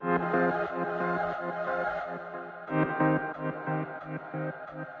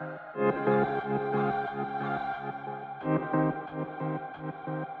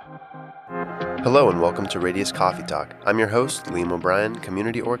Hello and welcome to Radius Coffee Talk. I'm your host, Liam O'Brien,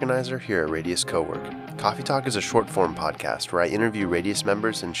 community organizer here at Radius Cowork. Coffee Talk is a short-form podcast where I interview Radius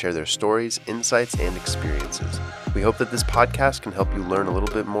members and share their stories, insights, and experiences. We hope that this podcast can help you learn a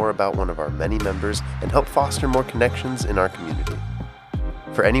little bit more about one of our many members and help foster more connections in our community.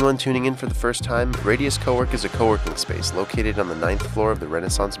 For anyone tuning in for the first time, Radius Cowork is a co-working space located on the 9th floor of the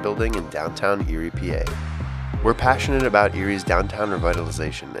Renaissance Building in downtown Erie, PA. We're passionate about Erie's downtown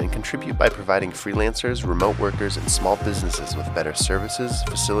revitalization and contribute by providing freelancers, remote workers, and small businesses with better services,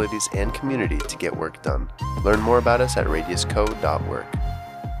 facilities, and community to get work done. Learn more about us at radiusco.work.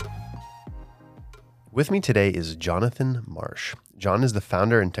 With me today is Jonathan Marsh. John is the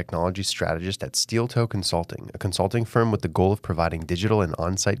founder and technology strategist at Steel Toe Consulting, a consulting firm with the goal of providing digital and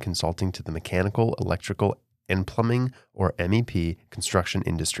on-site consulting to the mechanical, electrical, and plumbing, or MEP, construction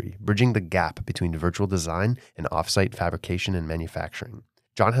industry, bridging the gap between virtual design and off-site fabrication and manufacturing.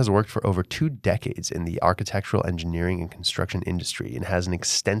 John has worked for over 2 decades in the architectural engineering and construction industry and has an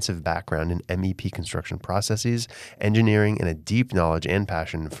extensive background in MEP construction processes, engineering, and a deep knowledge and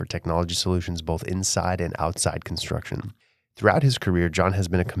passion for technology solutions both inside and outside construction. Throughout his career, John has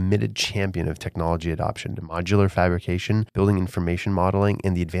been a committed champion of technology adoption, modular fabrication, building information modeling,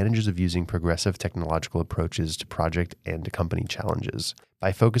 and the advantages of using progressive technological approaches to project and to company challenges.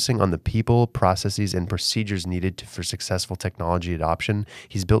 By focusing on the people, processes, and procedures needed for successful technology adoption,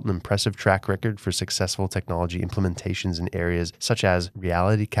 he's built an impressive track record for successful technology implementations in areas such as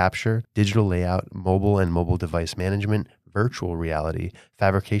reality capture, digital layout, mobile and mobile device management, virtual reality,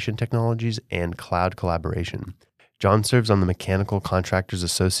 fabrication technologies, and cloud collaboration. John serves on the Mechanical Contractors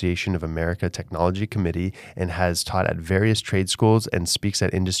Association of America Technology Committee and has taught at various trade schools and speaks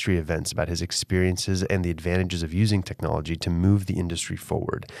at industry events about his experiences and the advantages of using technology to move the industry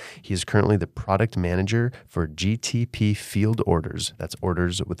forward. He is currently the product manager for GTP Field Orders, that's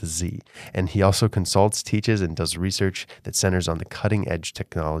orders with a Z, and he also consults, teaches, and does research that centers on the cutting-edge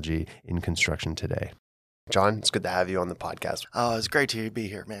technology in construction today. John, it's good to have you on the podcast. Oh, it's great to be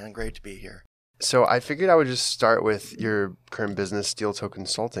here, man. Great to be here. So I figured I would just start with your current business, Steel Toe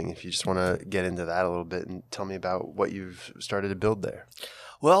Consulting, if you just want to get into that a little bit and tell me about what you've started to build there.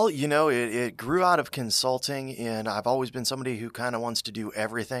 Well, it grew out of consulting, and I've always been somebody who kind of wants to do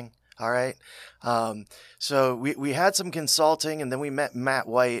everything. All right. So we had some consulting, and then we met Matt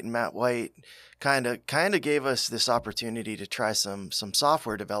White, and Matt White kind of gave us this opportunity to try some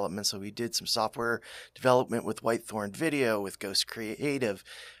software development. So we did some software development with Whitethorn Video, with Ghost Creative,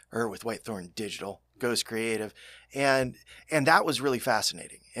 or with Whitethorn Digital, Ghost Creative, and that was really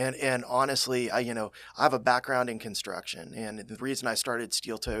fascinating. And honestly, I have a background in construction, and the reason I started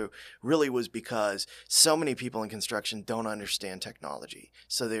Steel Toe really was because so many people in construction don't understand technology.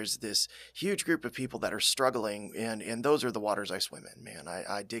 So there's this huge group of people that are struggling, and those are the waters I swim in, man.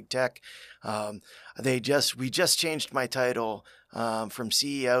 I dig tech. We just changed my title from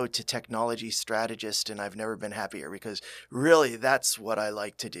CEO to technology strategist, and I've never been happier, because really that's what I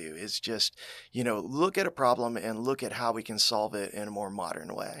like to do, is just, look at a problem and look at how we can solve it in a more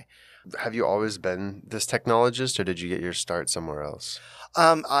modern way. Have you always been this technologist, or did you get your start somewhere else?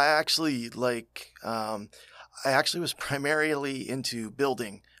 I actually was primarily into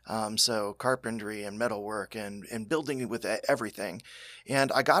building. So carpentry and metalwork and building with everything. And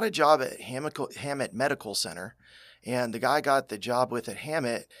I got a job at Hammett Medical Center. And the guy got the job with at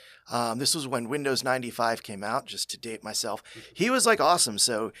Hammett. This was when Windows 95 came out, just to date myself. He was like awesome.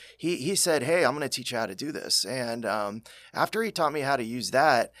 So he said, hey, I'm going to teach you how to do this. And after he taught me how to use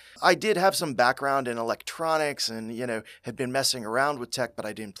that, I did have some background in electronics and, had been messing around with tech, but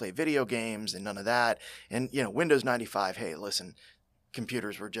I didn't play video games and none of that. And, Windows 95, hey, listen,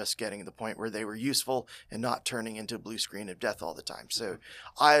 computers were just getting to the point where they were useful and not turning into a blue screen of death all the time. So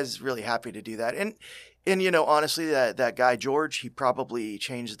I was really happy to do that. And honestly, that guy, George, he probably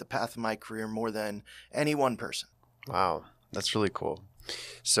changed the path of my career more than any one person. Wow. That's really cool.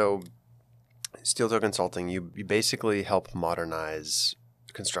 So Steel Toe Consulting, you basically help modernize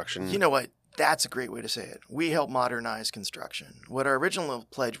construction. You know what? That's a great way to say it. We help modernize construction. What our original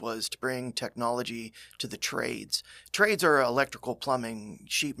pledge was to bring technology to the trades. Trades are electrical, plumbing,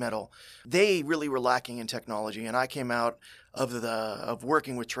 sheet metal. They really were lacking in technology, and I came out of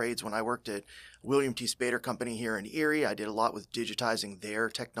working with trades when I worked at William T. Spader Company here in Erie. I did a lot with digitizing their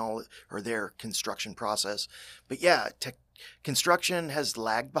technology or their construction process. But yeah, construction has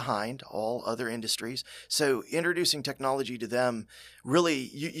lagged behind all other industries. So introducing technology to them, really,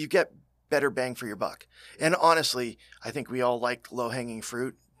 you get better bang for your buck. And honestly, I think we all like low-hanging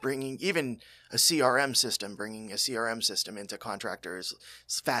fruit. bringing even a CRM system, bringing a CRM system into contractors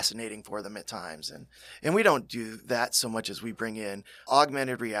is fascinating for them at times. And we don't do that so much as we bring in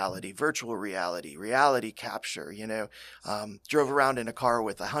augmented reality, virtual reality, reality capture, drove around in a car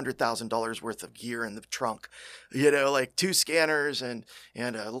with $100,000 worth of gear in the trunk, like 2 scanners and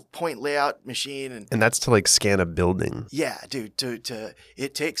a point layout machine. And that's to like scan a building. Yeah, dude,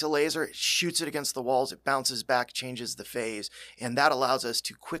 it takes a laser, it shoots it against the walls, it bounces back, changes the phase, and that allows us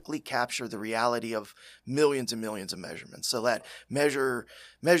to quickly capture the reality of millions and millions of measurements. So that measure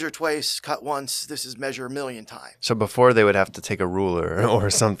twice, cut once, this is measure 1,000,000 times. So before they would have to take a ruler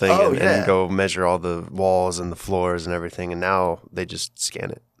or something and go measure all the walls and the floors and everything, and now they just scan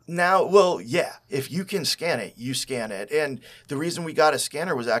it. Now, well, yeah, if you can scan it, you scan it. And the reason we got a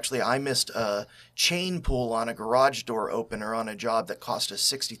scanner was actually I missed a chain pull on a garage door opener on a job that cost us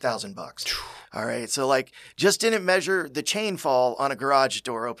 $60,000. All right. So like just didn't measure the chain fall on a garage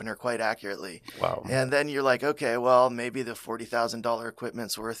door opener quite accurately. Wow. And then you're like, okay, well, maybe the $40,000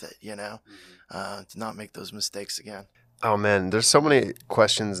 equipment's worth it, to not make those mistakes again. Oh, man, there's so many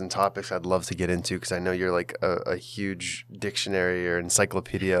questions and topics I'd love to get into because I know you're like a huge dictionary or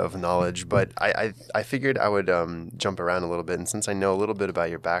encyclopedia of knowledge, but I figured I would jump around a little bit. And since I know a little bit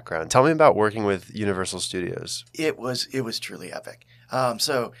about your background, tell me about working with Universal Studios. It was truly epic.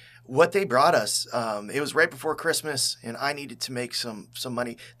 So what they brought us, it was right before Christmas, and I needed to make some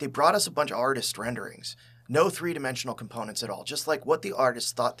money. They brought us a bunch of artist renderings. No 3-dimensional components at all, just like what the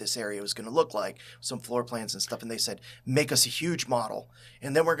artist thought this area was going to look like, some floor plans and stuff. And they said, make us a huge model,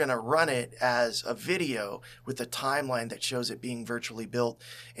 and then we're going to run it as a video with a timeline that shows it being virtually built.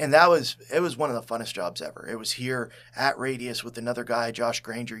 And it was one of the funnest jobs ever. It was here at Radius with another guy, Josh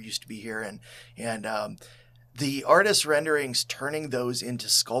Granger used to be here. And the artist renderings, turning those into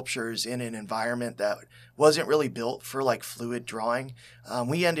sculptures in an environment that wasn't really built for like fluid drawing.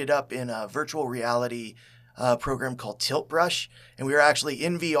 We ended up in a virtual reality program called Tilt Brush, and we were actually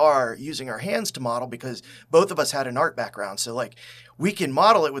in VR using our hands to model because both of us had an art background. So like we can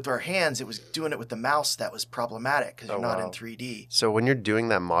model it with our hands. It was doing it with the mouse that was problematic because you're not in 3D. So when you're doing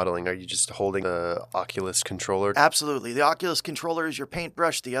that modeling, are you just holding the Oculus controller? Absolutely. The Oculus controller is your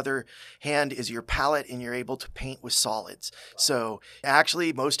paintbrush. The other hand is your palette, and you're able to paint with solids. So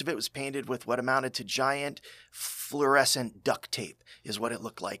actually, most of it was painted with what amounted to giant fluorescent duct tape is what it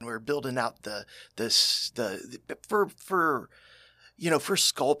looked like. And we were building out for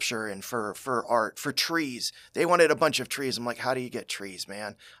sculpture and for art, for trees. They wanted a bunch of trees. I'm like, how do you get trees,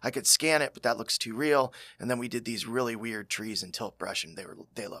 man? I could scan it, but that looks too real. And then we did these really weird trees in Tilt Brush, and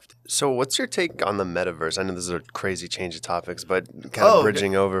they loved it. So what's your take on the metaverse? I know this is a crazy change of topics, but kind of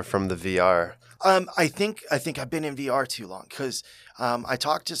bridging over from the VR. I think I've been in VR too long because I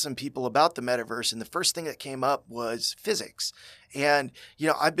talked to some people about the metaverse, and the first thing that came up was physics. And,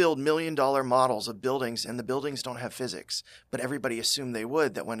 I build $1 million models of buildings, and the buildings don't have physics, but everybody assumed they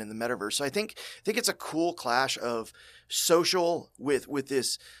would that went in the metaverse. So I think it's a cool clash of social with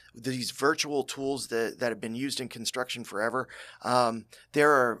these virtual tools that have been used in construction forever.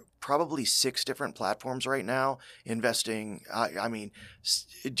 There are probably 6 different platforms right now investing,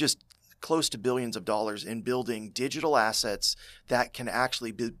 just close to billions of dollars in building digital assets that can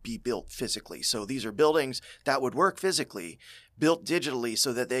actually be built physically. So these are buildings that would work physically, built digitally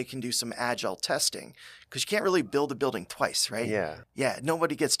so that they can do some agile testing. Because you can't really build a building twice, right? Yeah,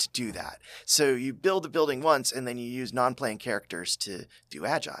 nobody gets to do that. So you build a building once, and then you use non-playing characters to do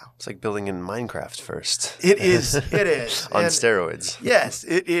agile. It's like building in Minecraft first. It is. On steroids. Yes,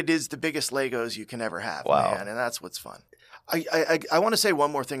 it is the biggest Legos you can ever have, man, and that's what's fun. I want to say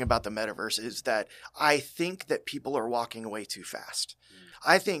one more thing about the metaverse is that I think that people are walking away too fast.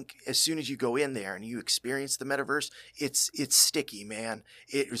 I think as soon as you go in there and you experience the metaverse, it's sticky, man.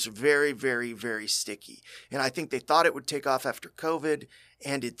 It was very, very, very sticky. And I think they thought it would take off after COVID,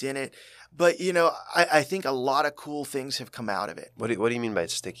 and it didn't. But, I think a lot of cool things have come out of it. What do you mean by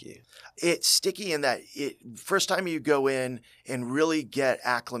sticky? It's sticky in that first time you go in and really get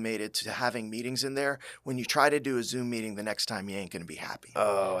acclimated to having meetings in there, when you try to do a Zoom meeting the next time, you ain't going to be happy.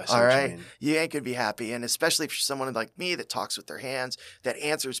 Oh, I see all what right? you mean. You ain't going to be happy. And especially for someone like me that talks with their hands, that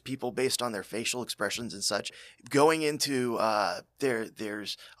answers people based on their facial expressions and such, going into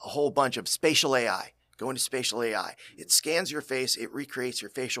there's a whole bunch of spatial AI. Go into spatial AI. It scans your face. It recreates your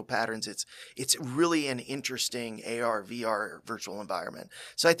facial patterns. It's really an interesting AR, VR virtual environment.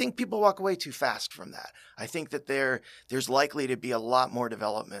 So I think people walk away too fast from that. I think that there's likely to be a lot more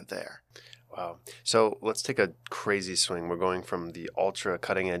development there. Wow. So let's take a crazy swing. We're going from the ultra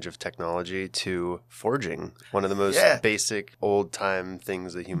cutting edge of technology to forging, one of the most basic old time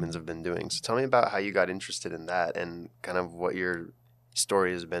things that humans have been doing. So tell me about how you got interested in that and kind of what your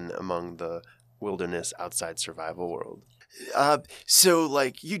story has been among the wilderness outside survival world? So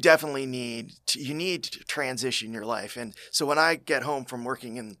like you definitely need to transition your life. And so when I get home from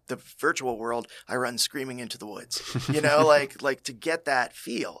working in the virtual world, I run screaming into the woods, like to get that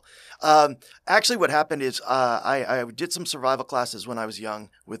feel. Actually what happened is, I did some survival classes when I was young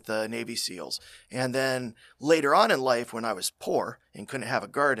with the Navy SEALs. And then later on in life, when I was poor and couldn't have a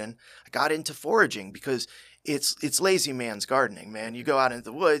garden, I got into foraging because it's lazy man's gardening, man. You go out into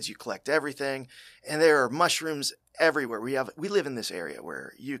the woods, you collect everything, and there are mushrooms everywhere. We live in this area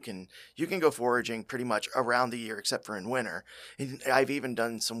where you can go foraging pretty much around the year except for in winter. And I've even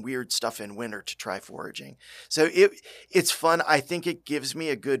done some weird stuff in winter to try foraging. So it's fun. I think it gives me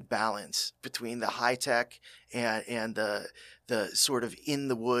a good balance between the high tech and the sort of in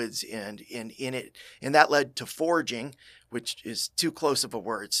the woods and in it. And that led to foraging, which is too close of a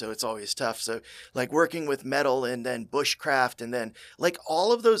word, so it's always tough. So like working with metal and then bushcraft and then like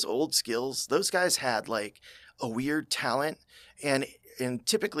all of those old skills, those guys had like a weird talent. And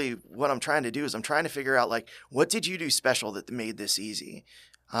typically what I'm trying to do is I'm trying to figure out like, what did you do special that made this easy?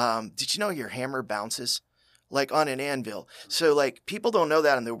 Did you know your hammer bounces like on an anvil? So like people don't know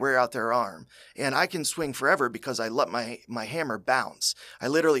that and they wear out their arm. And I can swing forever because I let my hammer bounce. I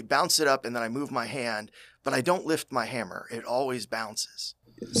literally bounce it up and then I move my hand, but I don't lift my hammer. It always bounces.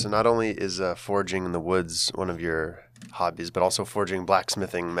 So not only is foraging in the woods one of your hobbies, but also forging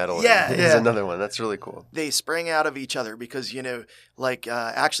blacksmithing metal is another one. That's really cool. They sprang out of each other because,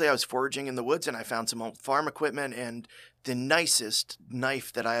 actually I was foraging in the woods and I found some old farm equipment, and the nicest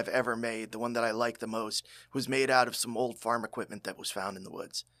knife that I have ever made, the one that I like the most, was made out of some old farm equipment that was found in the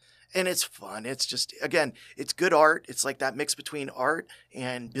woods. And it's fun. It's just, again, it's good art. It's like that mix between art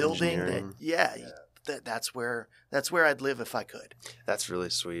and building. That's where I'd live if I could. That's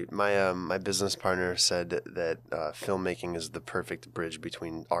really sweet. My business partner said that filmmaking is the perfect bridge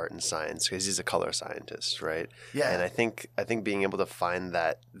between art and science because he's a color scientist, right? Yeah. And I think being able to find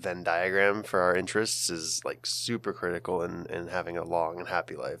that Venn diagram for our interests is like super critical in having a long and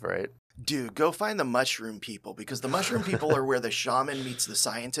happy life, right? Dude, go find the mushroom people, because the mushroom people are where the shaman meets the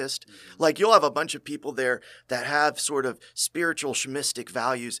scientist. Like you'll have a bunch of people there that have sort of spiritual shamanistic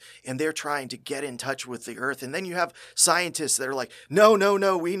values and they're trying to get in touch with the earth. And then you have scientists that are like, no,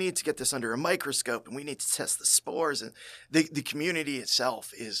 we need to get this under a microscope and we need to test the spores. And the community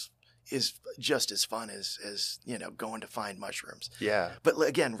itself is just as fun as going to find mushrooms. Yeah. But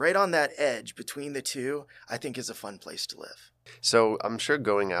again, right on that edge between the two, I think is a fun place to live. So I'm sure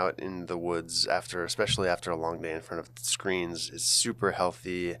going out in the woods especially after a long day in front of screens, is super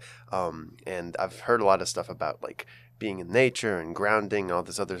healthy. And I've heard a lot of stuff about like being in nature and grounding, all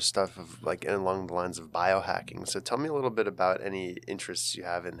this other stuff of like along the lines of biohacking. So tell me a little bit about any interests you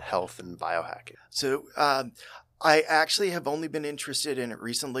have in health and biohacking. So I actually have only been interested in it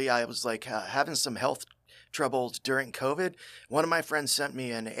recently. I was like having some health troubles during COVID. One of my friends sent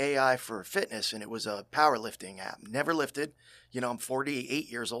me an AI for fitness, and it was a powerlifting app. Never lifted. I'm 48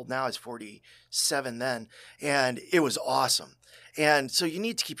 years old now. I was 47 then, and it was awesome. And so you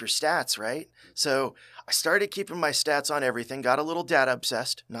need to keep your stats, right? So I started keeping my stats on everything, got a little data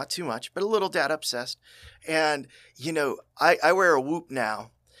obsessed, not too much, but a little data obsessed. And, I wear a Whoop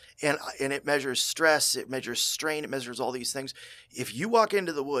now. And it measures stress, it measures strain, it measures all these things. If you walk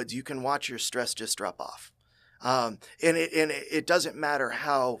into the woods, you can watch your stress just drop off. And it doesn't matter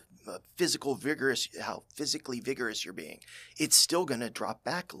how physically vigorous you're being, it's still going to drop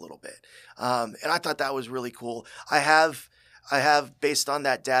back a little bit. And I thought that was really cool. I have, based on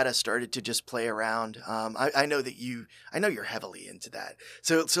that data, started to just play around. I know you're heavily into that.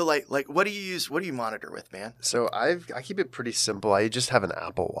 So like what do you use? What do you monitor with, man? So I keep it pretty simple. I just have an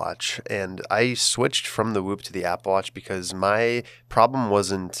Apple Watch, and I switched from the Whoop to the Apple Watch because my problem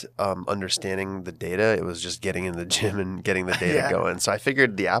wasn't understanding the data. It was just getting in the gym and getting the data going. So I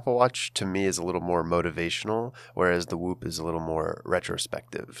figured the Apple Watch to me is a little more motivational, whereas the Whoop is a little more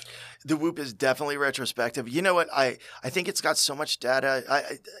retrospective. The Whoop is definitely retrospective. You know what? I think it's got so much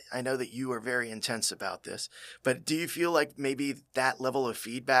data. I know that you are very intense about this, but do you feel like maybe that level of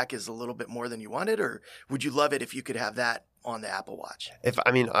feedback is a little bit more than you wanted, or would you love it if you could have that on the Apple Watch?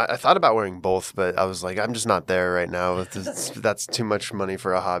 I thought about wearing both, but I was like, I'm just not there right now. That's too much money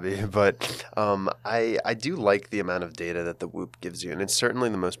for a hobby. But I do like the amount of data that the Whoop gives you, and it's certainly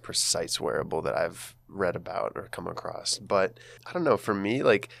the most precise wearable that I've read about or come across. But I don't know, for me,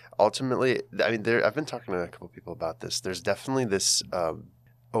 like ultimately, I've been talking to a couple people about this. There's definitely this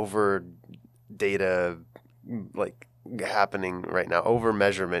over data like happening right now, over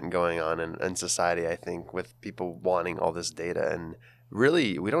measurement going on in society, I think, with people wanting all this data. And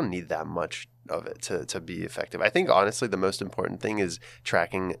really, we don't need that much of it to be effective. I think honestly, the most important thing is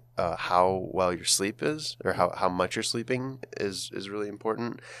tracking how well your sleep is, or how much you're sleeping is really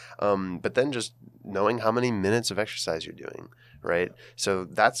important. But then just knowing how many minutes of exercise you're doing, right? So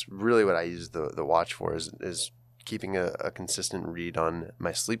that's really what I use the watch for, is keeping a consistent read on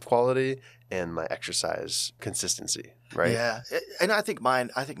my sleep quality and my exercise consistency, right? Yeah, and I think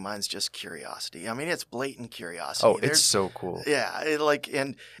mine's just curiosity. I mean, it's blatant curiosity. Oh, it's so cool. Yeah,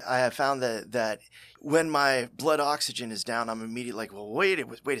 and I have found that when my blood oxygen is down, I'm immediately like, well, wait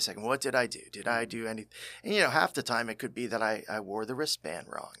a second, what did I do? Did I do anything? And half the time it could be that I wore the wristband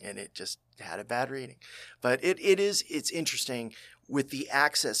wrong and it just had a bad reading. But it's interesting with the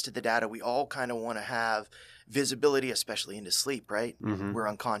access to the data. We all kind of want to have visibility, especially into sleep, right? Mm-hmm. We're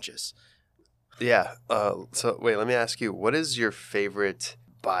unconscious. Yeah. So wait, let me ask you, what is your favorite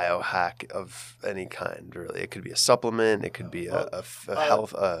biohack of any kind? Really, it could be a supplement, it could be a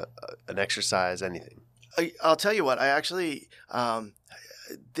health, an exercise, anything. I'll tell you what. I actually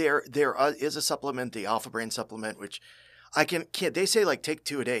there is a supplement, the Alpha Brain supplement, which I can't. They say like take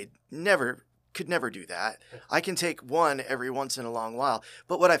 2 a day. Could never do that. I can take 1 every once in a long while.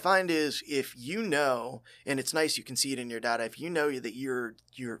 But what I find is if and it's nice you can see it in your data, if you know that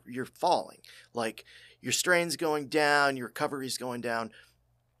you're falling, like your strain's going down, your recovery's going down,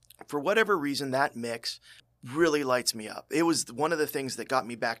 for whatever reason, that mix really lights me up. It was one of the things that got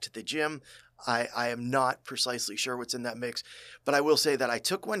me back to the gym. I am not precisely sure what's in that mix, but I will say that I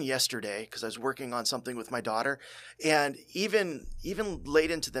took one yesterday because I was working on something with my daughter, and even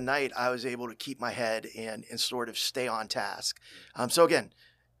late into the night, I was able to keep my head and sort of stay on task. So again,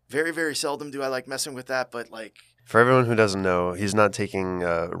 very, very seldom do I like messing with that, but like. For everyone who doesn't know, he's not taking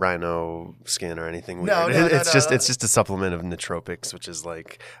rhino skin or anything weird. No, It's just a supplement of nootropics, which is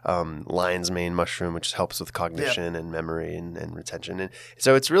like lion's mane mushroom, which helps with cognition and memory and retention. And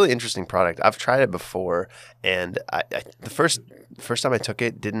so it's a really interesting product. I've tried it before, and the first time I took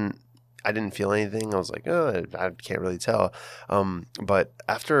it, I didn't feel anything. I was like, oh, I can't really tell. But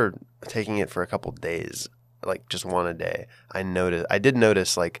after taking it for a couple days, like just 1 a day, I did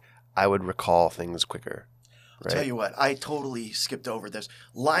notice like I would recall things quicker. Right. I'll tell you what, I totally skipped over this.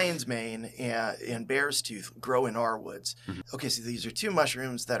 Lion's mane and bear's tooth grow in our woods. Mm-hmm. Okay, so these are 2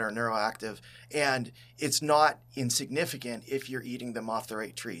 mushrooms that are neuroactive, and it's not insignificant if you're eating them off the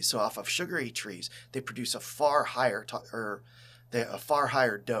right trees. So off of sugary trees, they produce a far higher dose.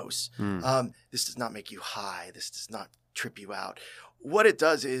 This does not make you high. This does not trip you out. What it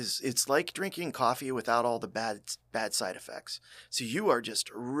does is it's like drinking coffee without all the bad side effects. So you are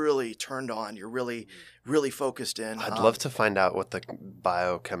just really turned on. You're really, really focused in. I'd love to find out what the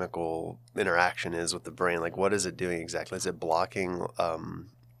biochemical interaction is with the brain. Like, what is it doing exactly? Is it blocking?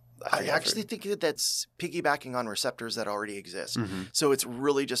 I actually think that that's piggybacking on receptors that already exist. Mm-hmm. So it's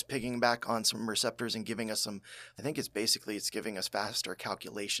really just piggybacking on some receptors and giving us some. I think it's giving us faster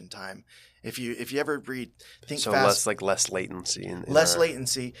calculation time. If you ever read Think Fast, less latency. Less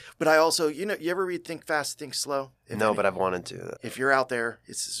latency. But I also, you ever read Think Fast, Think Slow? No, but I've wanted to. If you're out there,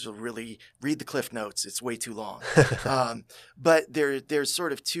 it's really read the Cliff Notes. It's way too long. But there's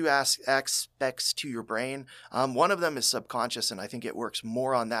sort of 2 aspects to your brain. One of them is subconscious, and I think it works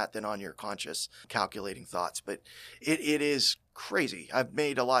more on that than on your conscious calculating thoughts. But it is crazy. I've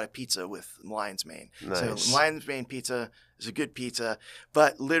made a lot of pizza with lion's mane. Nice. So lion's mane pizza is a good pizza,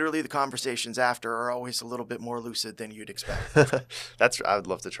 but literally the conversations after are always a little bit more lucid than you'd expect. I would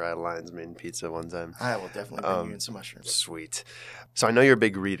love to try a lion's mane pizza one time. I will definitely bring you in some mushrooms. Sweet. So I know you're a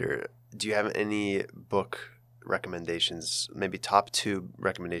big reader. Do you have any book recommendations, maybe top 2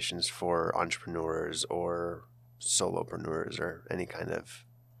 recommendations for entrepreneurs or solopreneurs or any kind of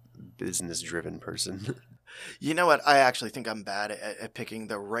business-driven person? You know what? I actually think I'm bad at picking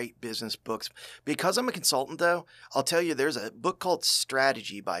the right business books. Because I'm a consultant, though, I'll tell you there's a book called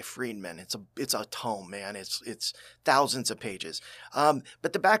Strategy by Friedman. It's a tome, man. It's thousands of pages.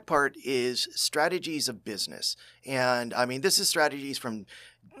 But the back part is strategies of business. And I mean, this is strategies from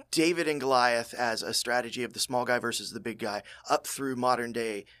David and Goliath as a strategy of the small guy versus the big guy up through modern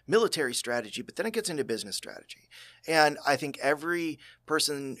day military strategy, but then it gets into business strategy. And I think every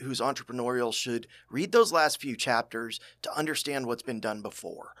person who's entrepreneurial should read those last few chapters to understand what's been done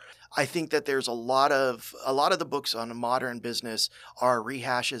before. I think that there's a lot of the books on modern business are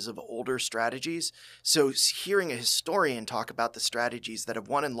rehashes of older strategies. So hearing a historian talk about the strategies that have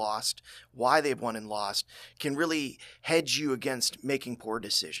won and lost, why they've won and lost, can really hedge you against making poor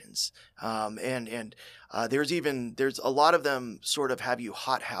decisions. And There's a lot of them sort of have you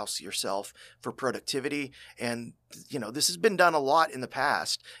hothouse yourself for productivity. And, this has been done a lot in the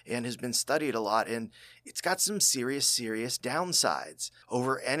past and has been studied a lot. And it's got some serious downsides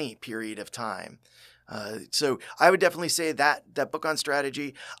over any period of time. So I would definitely say that book on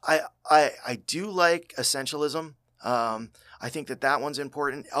strategy. I do like essentialism. I think that one's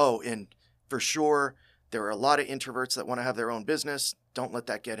important. Oh, and for sure, there are a lot of introverts that want to have their own business. Don't let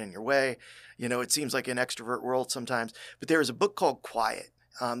that get in your way. It seems like an extrovert world sometimes, but there is a book called Quiet.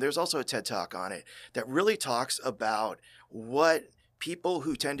 There's also a TED Talk on it that really talks about what people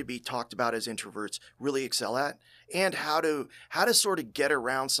who tend to be talked about as introverts really excel at, and how to sort of get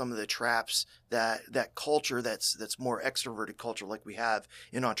around some of the traps that culture that's more extroverted culture like we have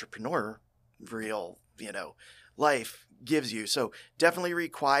in entrepreneurial, life gives you. So definitely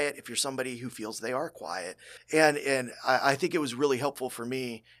read Quiet if you're somebody who feels they are quiet. And I think it was really helpful for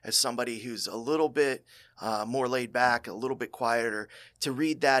me as somebody who's a little bit more laid back, a little bit quieter, to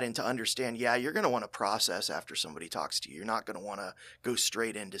read that and to understand, you're going to want to process after somebody talks to you. You're not going to want to go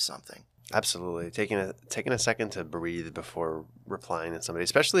straight into something. Absolutely. Taking a second to breathe before replying to somebody,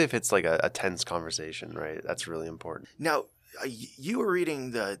 especially if it's like a tense conversation, right? That's really important. Now, you were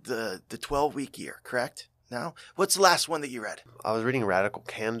reading the 12-week year, correct? No? What's the last one that you read? I was reading Radical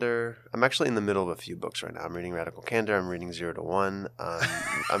Candor. I'm actually in the middle of a few books right now. I'm reading Radical Candor. I'm reading 0 to 1.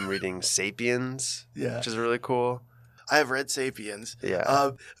 I'm reading Sapiens, which is really cool. I have read Sapiens.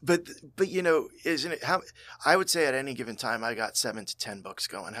 Yeah. But isn't it I would say at any given time I got 7 to 10 books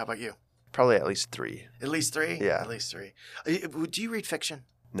going. How about you? Probably at least 3. At least 3? Yeah. At least 3. Do you read fiction?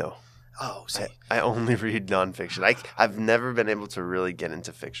 No. Oh, see. I only read nonfiction. I've never been able to really get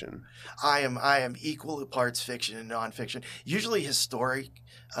into fiction. I am equal parts fiction and nonfiction. Usually historic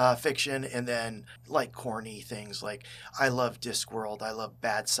fiction, and then like corny things like I love Discworld. I love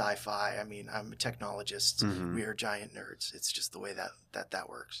bad sci-fi. I mean, I'm a technologist. Mm-hmm. We are giant nerds. It's just the way that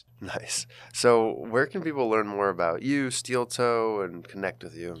works. Nice. So where can people learn more about you, Steel Toe, and connect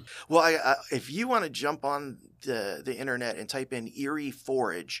with you? Well, if you want to jump on the internet and type in Erie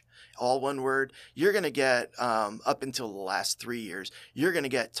Forage, all one word, you're going to get, up until the last 3 years, you're going to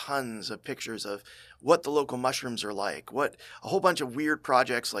get tons of pictures of what the local mushrooms are like, what a whole bunch of weird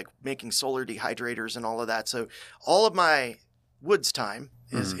projects like making solar dehydrators and all of that. So all of my woods time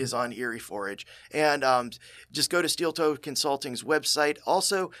is on Erie Forage. And just go to Steel Toe Consulting's website.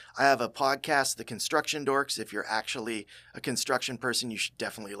 Also, I have a podcast, The Construction Dorks. If you're actually a construction person, you should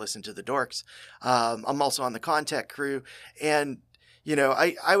definitely listen to the Dorks. I'm also on the Contact Crew. And,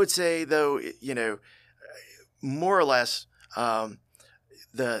 I would say, though, more or less,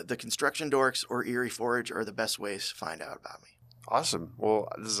 the Construction Dorks or Erie Forage are the best ways to find out about me. Awesome. Well,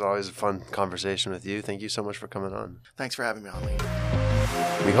 this is always a fun conversation with you. Thank you so much for coming on. Thanks for having me on, Lee.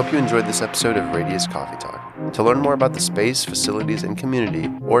 We hope you enjoyed this episode of Radius Coffee Talk. To learn more about the space, facilities, and community,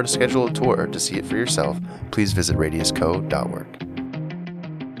 or to schedule a tour to see it for yourself, please visit radiusco.org.